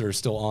patients are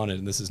still on it,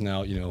 and this is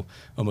now,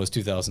 almost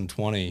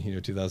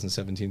 2020,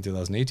 2017,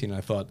 2018.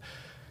 I thought,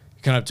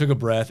 kind of took a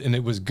breath, and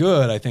it was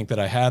good, I think, that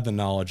I had the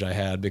knowledge I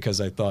had,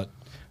 because I thought,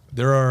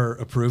 there are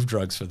approved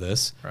drugs for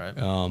this. Right.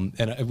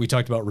 And we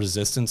talked about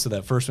resistance. So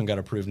that first one got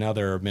approved. Now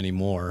there are many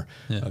more.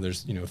 Yeah.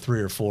 There's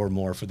 3 or 4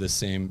 more for this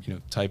same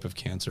type of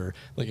cancer,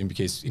 like in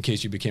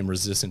case you became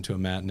resistant to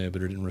imatinib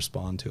or didn't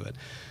respond to it.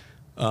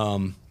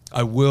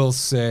 I will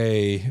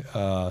say,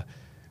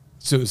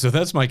 so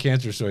that's my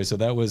cancer story. So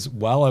that was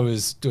while I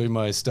was doing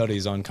my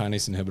studies on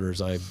kinase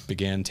inhibitors, I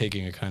began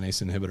taking a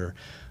kinase inhibitor.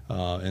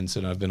 And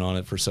so I've been on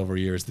it for several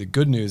years. The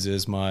good news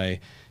is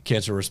my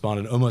cancer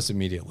responded almost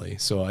immediately.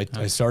 So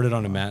I started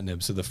on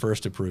imatinib, so the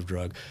first approved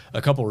drug.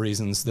 A couple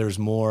reasons. There's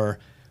more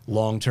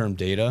long-term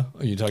data.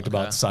 You talked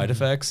about side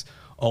effects.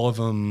 All of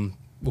them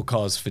will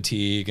cause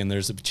fatigue, and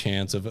there's a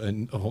chance of,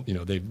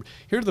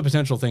 here are the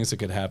potential things that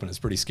could happen. It's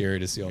pretty scary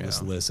to see all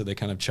this list. So they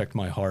kind of checked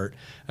my heart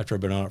after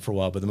I've been on it for a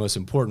while. But the most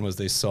important was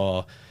they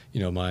saw,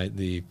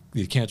 the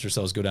cancer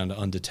cells go down to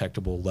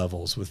undetectable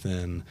levels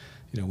within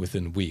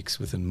weeks,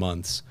 within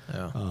months.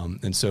 Yeah.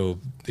 And so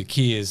the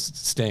key is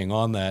staying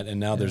on that. And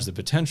now there's the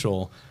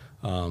potential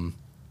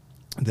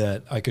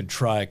that I could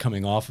try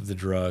coming off of the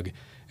drug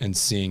and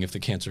seeing if the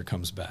cancer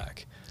comes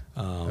back.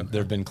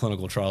 There have been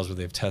clinical trials where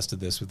they've tested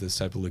this with this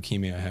type of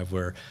leukemia I have,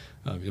 where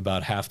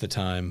about half the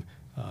time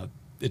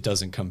it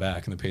doesn't come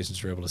back, and the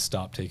patients are able to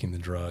stop taking the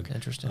drug.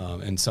 Interesting.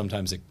 And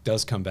sometimes it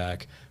does come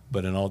back,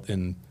 but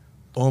in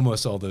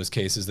almost all those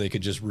cases, they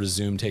could just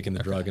resume taking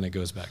the drug and it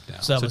goes back down.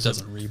 So that was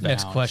doesn't the rebound.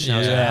 next question I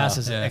was going to ask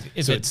is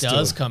if So it it's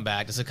does still- come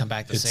back, does it come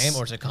back the same,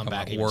 or does it come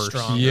back even worse?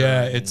 stronger?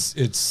 Yeah, And-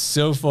 it's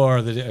so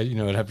far that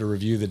I'd have to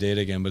review the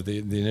data again, but the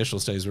initial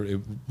studies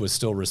it was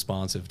still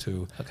responsive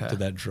to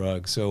that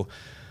drug. So,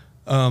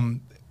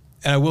 and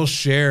I will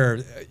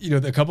share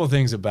a couple of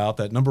things about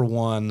that. Number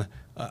one,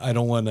 I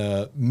don't want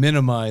to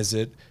minimize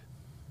it,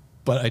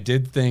 but I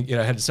did think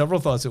I had several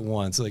thoughts at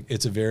once. Like,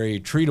 it's a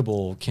very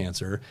treatable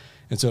cancer,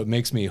 and so it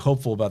makes me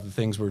hopeful about the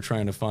things we're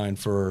trying to find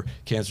for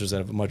cancers that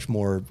have a much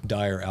more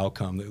dire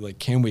outcome. Like,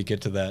 can we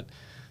get to that?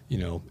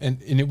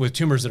 And with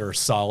tumors that are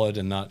solid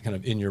and not kind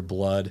of in your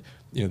blood,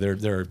 there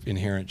are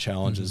inherent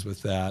challenges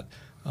with that.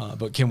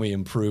 But can we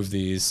improve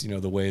these,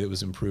 the way that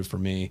was improved for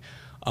me?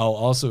 I'll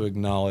also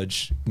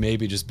acknowledge,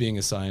 maybe just being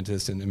a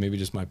scientist and maybe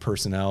just my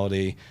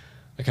personality,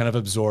 I kind of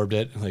absorbed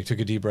it and like took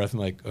a deep breath. I'm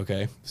like,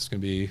 okay, this is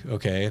gonna be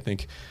okay. I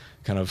think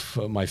kind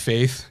of my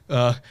faith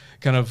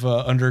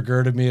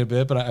undergirded me a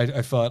bit, but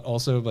I thought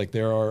also like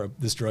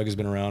this drug has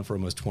been around for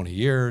almost 20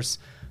 years.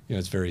 You know,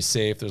 it's very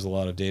safe. There's a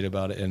lot of data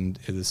about it, and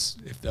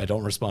if I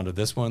don't respond to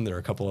this one, there are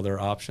a couple other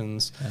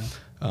options.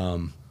 Yeah.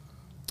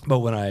 But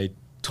when I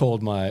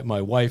told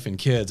my wife and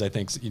kids, I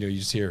think, you know, you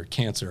just hear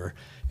cancer,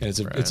 and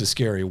it's a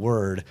scary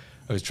word.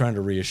 I was trying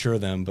to reassure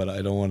them, but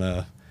I don't want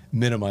to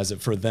minimize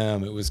it for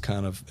them. It was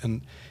kind of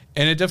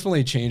and it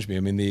definitely changed me.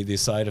 I mean, the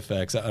side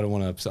effects, I don't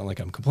want to sound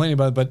like I'm complaining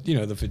about it, but, you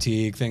know, the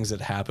fatigue, things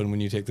that happen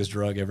when you take this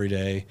drug every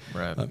day,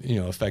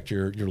 you know, affect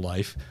your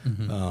life.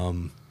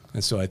 Mm-hmm.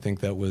 And so I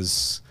think that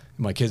was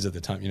my kids at the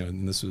time, you know,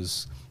 and this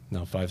was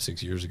now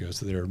 5-6 years ago.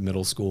 So they're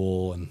middle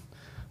school. And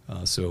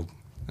so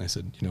I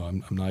said, you know,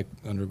 I'm not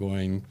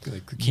undergoing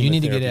like chemotherapy. You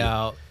need to get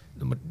out.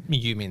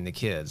 You mean the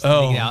kids?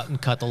 Oh. Get out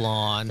and cut the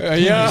lawn.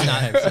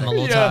 Yeah, I'm a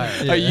little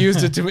tired. I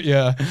used it to.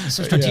 Yeah,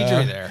 some strategy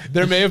there.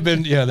 There may have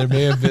been.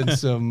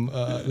 Some.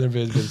 There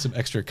may have been some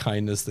extra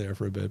kindness there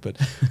for a bit, but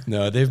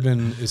no, they've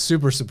been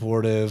super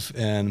supportive.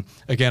 And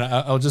again,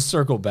 I'll just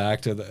circle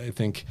back to I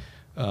think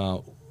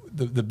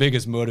the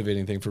biggest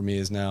motivating thing for me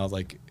is now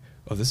like,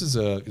 oh, this is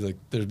like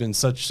there's been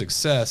such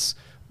success.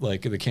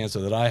 Like the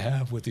cancer that I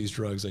have with these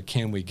drugs, like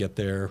can we get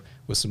there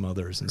with some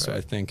others? And so I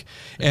think,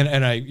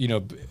 and I, you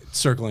know,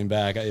 circling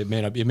back, it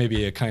may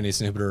be a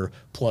kinase inhibitor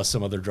plus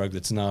some other drug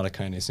that's not a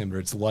kinase inhibitor.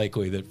 It's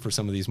likely that for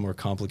some of these more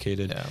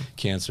complicated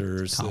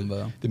cancers,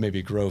 they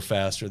maybe grow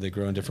faster, they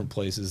grow in different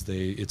places.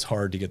 It's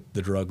hard to get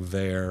the drug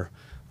there.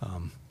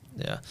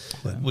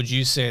 Would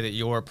you say that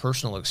your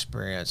personal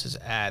experience has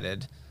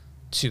added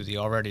to the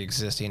already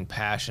existing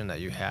passion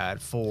that you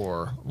had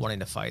for wanting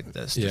to fight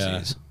this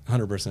disease?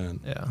 100%.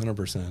 Yeah,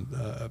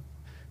 100%.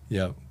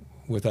 Yeah,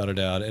 without a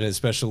doubt, and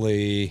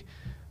especially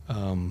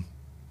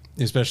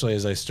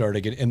as I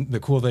started getting. And the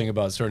cool thing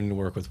about starting to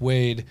work with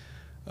Wade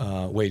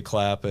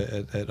Clapp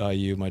at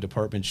IU, my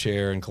department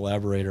chair and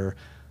collaborator,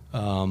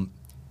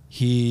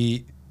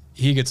 he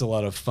gets a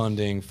lot of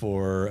funding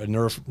for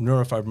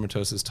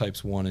neurofibromatosis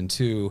types 1 and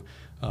 2.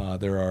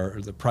 There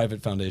are the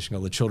private foundation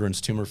called the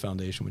Children's Tumor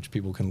Foundation, which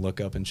people can look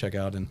up and check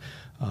out, and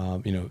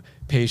you know,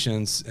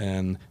 patients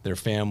and their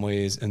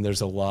families. And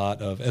there's a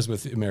lot of, as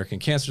with American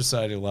Cancer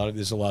Society,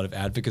 there's a lot of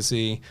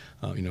advocacy.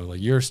 You know,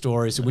 like your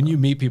story. So when you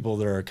meet people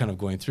that are kind of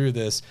going through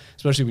this,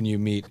 especially when you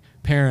meet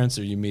parents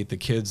or you meet the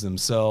kids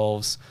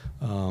themselves,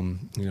 you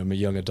know,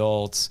 young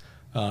adults,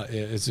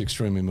 it's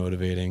extremely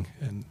motivating.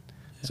 And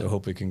so I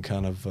hope we can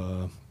kind of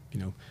you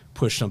know,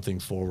 push something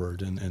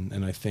forward.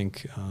 And I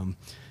think.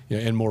 You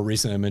know, and more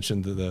recently, I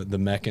mentioned the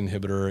MEK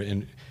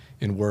inhibitor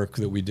in work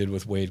that we did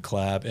with Wade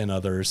Clapp and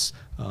others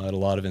at a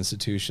lot of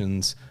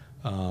institutions.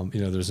 You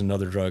know, there's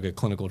another drug, a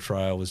clinical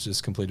trial was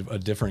just completed, a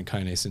different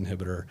kinase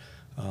inhibitor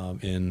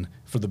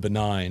for the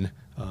benign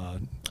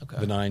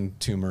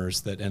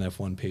tumors that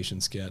NF1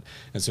 patients get.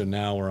 And so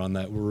now we're on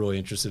that. We're really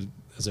interested,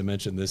 as I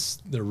mentioned,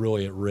 they're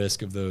really at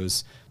risk of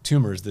those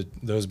tumors,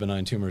 those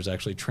benign tumors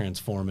actually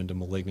transform into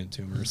malignant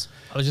tumors.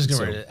 I was just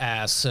going to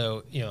ask,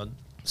 so, you know,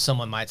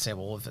 someone might say,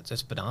 well, if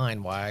it's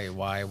benign, why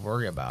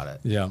worry about it?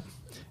 Yeah,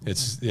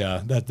 that's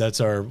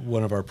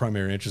one of our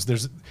primary interests.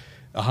 There's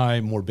a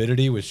high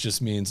morbidity, which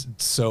just means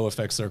it so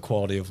affects their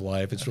quality of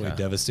life. It's really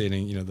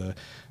devastating. You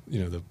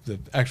know, the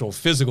actual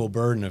physical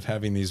burden of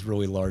having these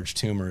really large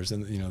tumors,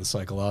 and you know, the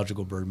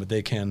psychological burden, but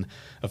they can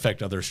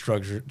affect other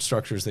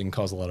structures. They can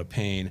cause a lot of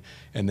pain.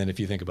 And then if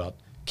you think about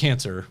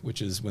cancer,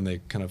 which is when they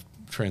kind of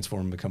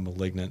transform and become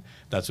malignant,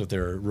 that's what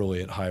they're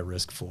really at high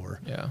risk for.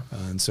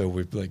 And so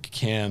we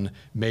can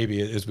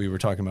maybe, as we were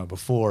talking about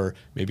before,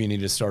 maybe you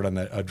need to start on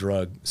a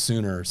drug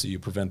sooner so you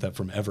prevent that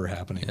from ever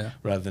happening,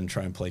 rather than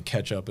try and play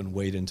catch up and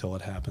wait until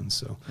it happens.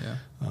 So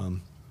so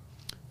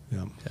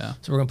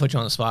we're gonna put you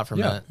on the spot for a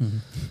minute.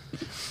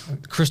 Mm-hmm.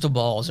 Crystal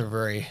balls are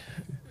very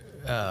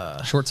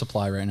short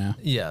supply right now.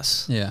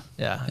 Yes. Yeah.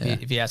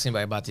 If you ask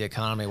anybody about the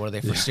economy, what do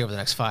they foresee over the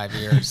next 5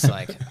 years?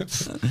 Like,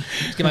 let's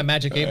get my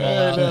magic 8 ball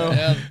out.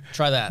 Yeah,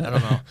 try that. I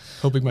don't know.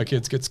 Hoping my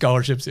kids get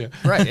scholarships. Yeah.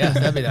 Right. Yeah,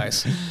 that'd be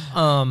nice.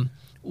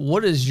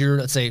 What is your,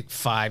 let's say,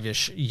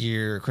 5-ish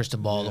year crystal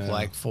ball look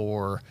like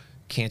for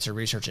cancer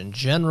research in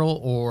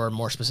general, or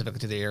more specifically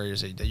to the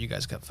areas that you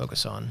guys got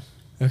focus on?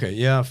 Okay.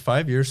 Yeah.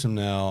 5 years from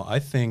now, I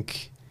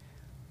think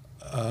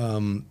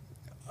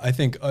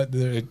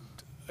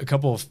a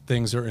couple of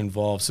things are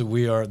involved. So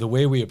the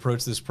way we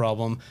approach this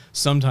problem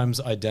sometimes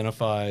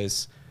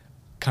identifies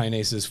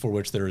kinases for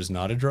which there is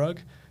not a drug.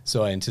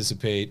 So I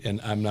anticipate,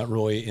 and I'm not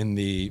really in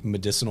the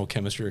medicinal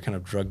chemistry or kind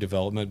of drug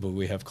development, but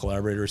we have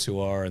collaborators who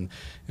are, and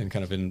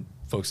kind of in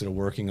folks that are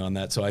working on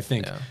that. So I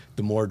think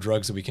the more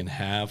drugs that we can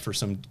have for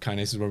some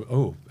kinases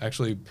where,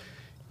 actually,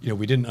 you know,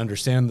 we didn't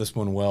understand this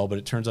one well, but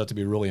it turns out to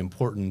be really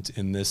important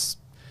in this,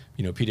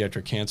 you know,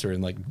 pediatric cancer,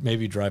 and like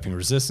maybe driving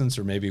resistance,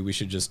 or maybe we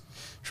should just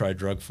try a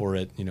drug for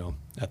it, you know,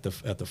 at the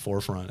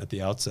forefront, at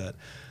the outset.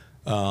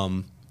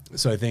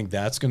 So I think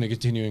that's going to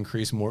continue to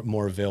increase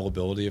more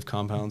availability of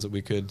compounds that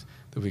we could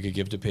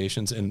give to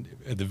patients, and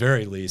at the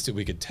very least that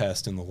we could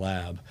test in the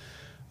lab.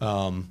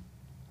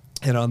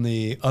 And on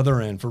the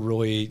other end, for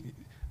really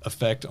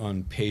effect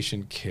on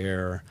patient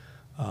care,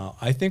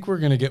 I think we're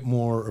going to get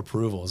more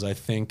approvals. I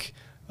think,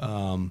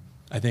 and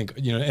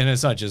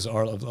it's not just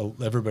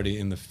everybody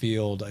in the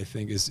field, I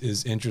think,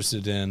 is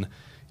interested in,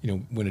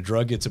 when a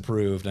drug gets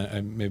approved, I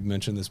may have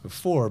mentioned this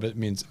before, but it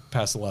means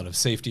pass a lot of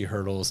safety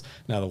hurdles.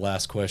 Now the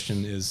last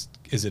question is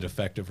it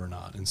effective or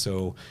not? And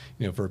so,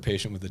 for a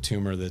patient with a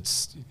tumor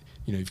that's,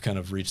 you've kind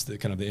of reached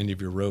the end of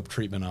your rope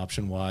treatment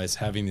option wise,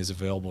 having these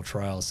available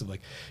trials of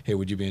like, hey,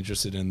 would you be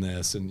interested in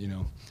this? And,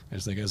 I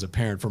just think as a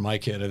parent for my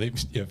kid, I think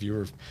if you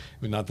were,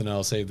 with nothing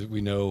else, say that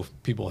we know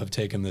people have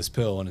taken this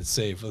pill and it's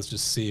safe, let's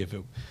just see if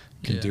it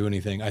can do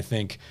anything. I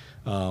think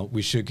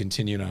we should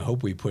continue, and I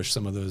hope we push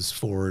some of those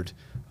forward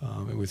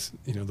with,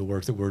 the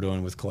work that we're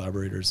doing with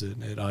collaborators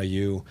at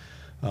IU.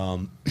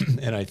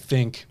 And I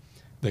think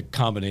the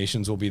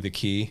combinations will be the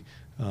key.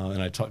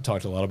 And I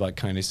talked a lot about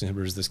kinase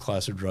inhibitors, this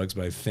class of drugs,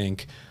 but I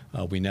think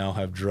we now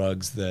have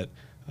drugs that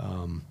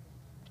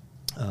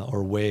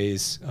are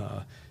ways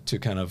to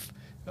kind of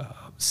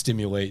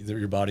stimulate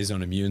your body's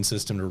own immune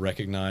system to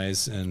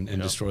recognize and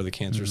destroy the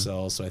cancer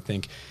cells. So I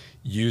think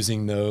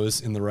using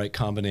those in the right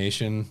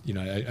combination,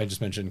 I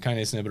just mentioned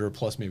kinase inhibitor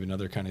plus maybe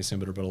another kinase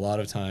inhibitor, but a lot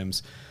of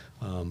times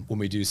when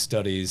we do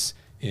studies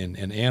in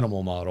an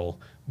animal model,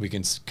 we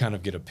can kind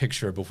of get a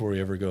picture before we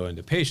ever go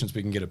into patients.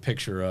 We can get a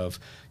picture of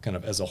kind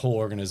of as a whole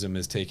organism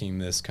is taking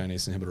this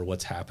kinase inhibitor,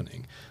 what's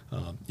happening,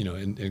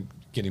 and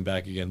getting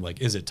back again, like,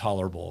 is it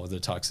tolerable? Are the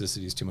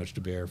toxicities too much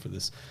to bear for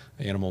this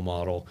animal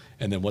model?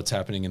 And then what's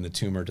happening in the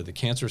tumor to the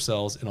cancer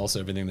cells and also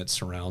everything that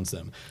surrounds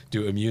them.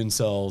 Do immune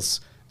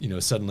cells,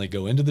 suddenly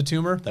go into the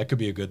tumor? That could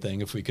be a good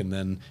thing if we can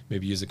then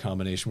maybe use a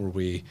combination where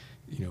we,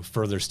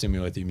 further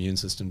stimulate the immune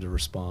system to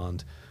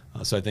respond.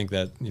 So I think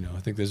that, I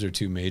think those are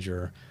two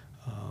major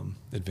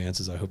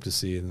advances I hope to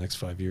see in the next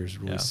 5 years,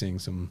 really seeing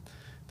some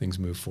things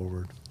move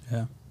forward.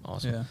 Yeah.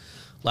 Awesome. Yeah.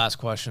 Last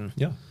question.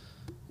 Yeah.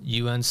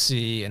 UNC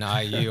and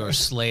IU are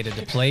slated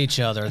to play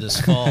each other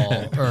this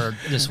fall or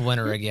this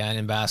winter again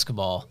in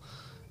basketball.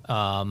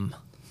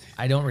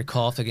 I don't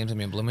recall if the game's going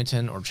to be in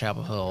Bloomington or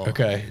Chapel Hill.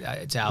 Okay.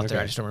 It's out there.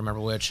 I just don't remember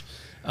which.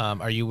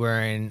 Are you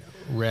wearing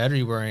red or are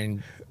you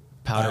wearing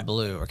powder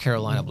blue or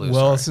Carolina blue?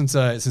 Well, since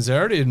I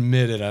already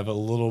admitted I have a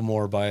little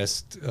more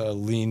biased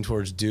lean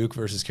towards Duke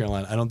versus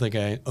Carolina, I don't think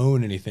I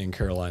own anything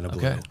Carolina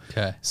blue.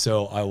 Okay.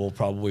 So I will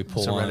probably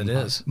pull on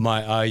is.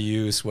 my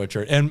IU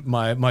sweatshirt. And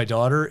my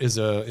daughter is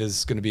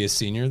going to be a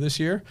senior this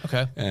year.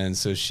 Okay. And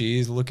so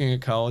she's looking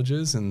at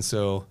colleges, and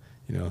so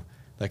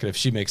like if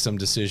she makes some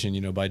decision,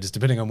 by just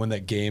depending on when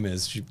that game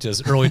is, she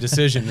does early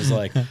decision is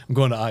like, I'm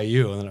going to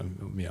IU, and then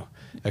I'm,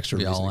 extra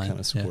reason to kind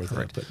of support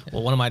that. But,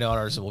 well, one of my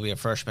daughters will be a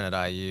freshman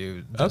at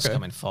IU this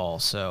coming fall,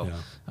 so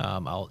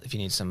if you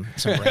need some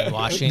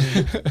brainwashing,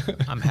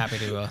 I'm happy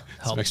to help.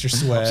 Some extra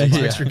swag,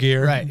 some extra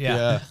gear. Right,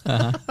 yeah.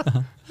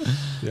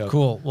 Yep.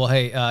 Cool. Well,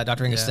 hey,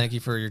 Dr. Ingus, thank you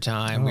for your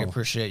time. Oh. We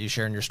appreciate you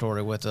sharing your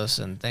story with us,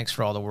 and thanks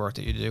for all the work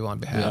that you do on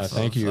behalf of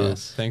thank you.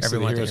 Thanks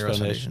everyone to at the Heroes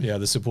Foundation. Yeah,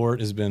 the support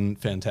has been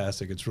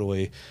fantastic. It's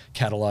really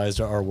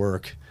catalyzed our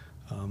work,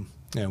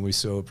 and we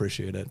so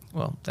appreciate it.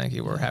 Well, thank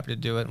you. We're happy to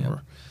do it, and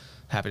we're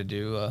happy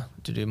to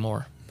do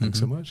more.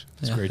 Thanks so much.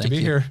 It's great to be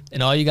here.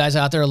 And all you guys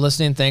out there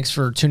listening, thanks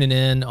for tuning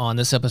in on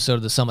this episode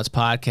of the Summits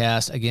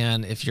Podcast.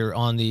 Again, if you're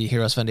on the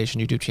Heroes Foundation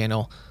YouTube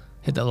channel,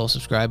 hit that little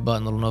subscribe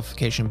button, little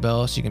notification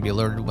bell, so you can be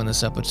alerted when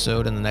this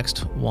episode and the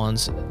next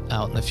ones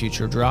out in the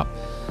future drop.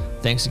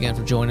 Thanks again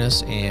for joining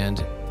us,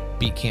 and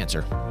beat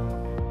cancer.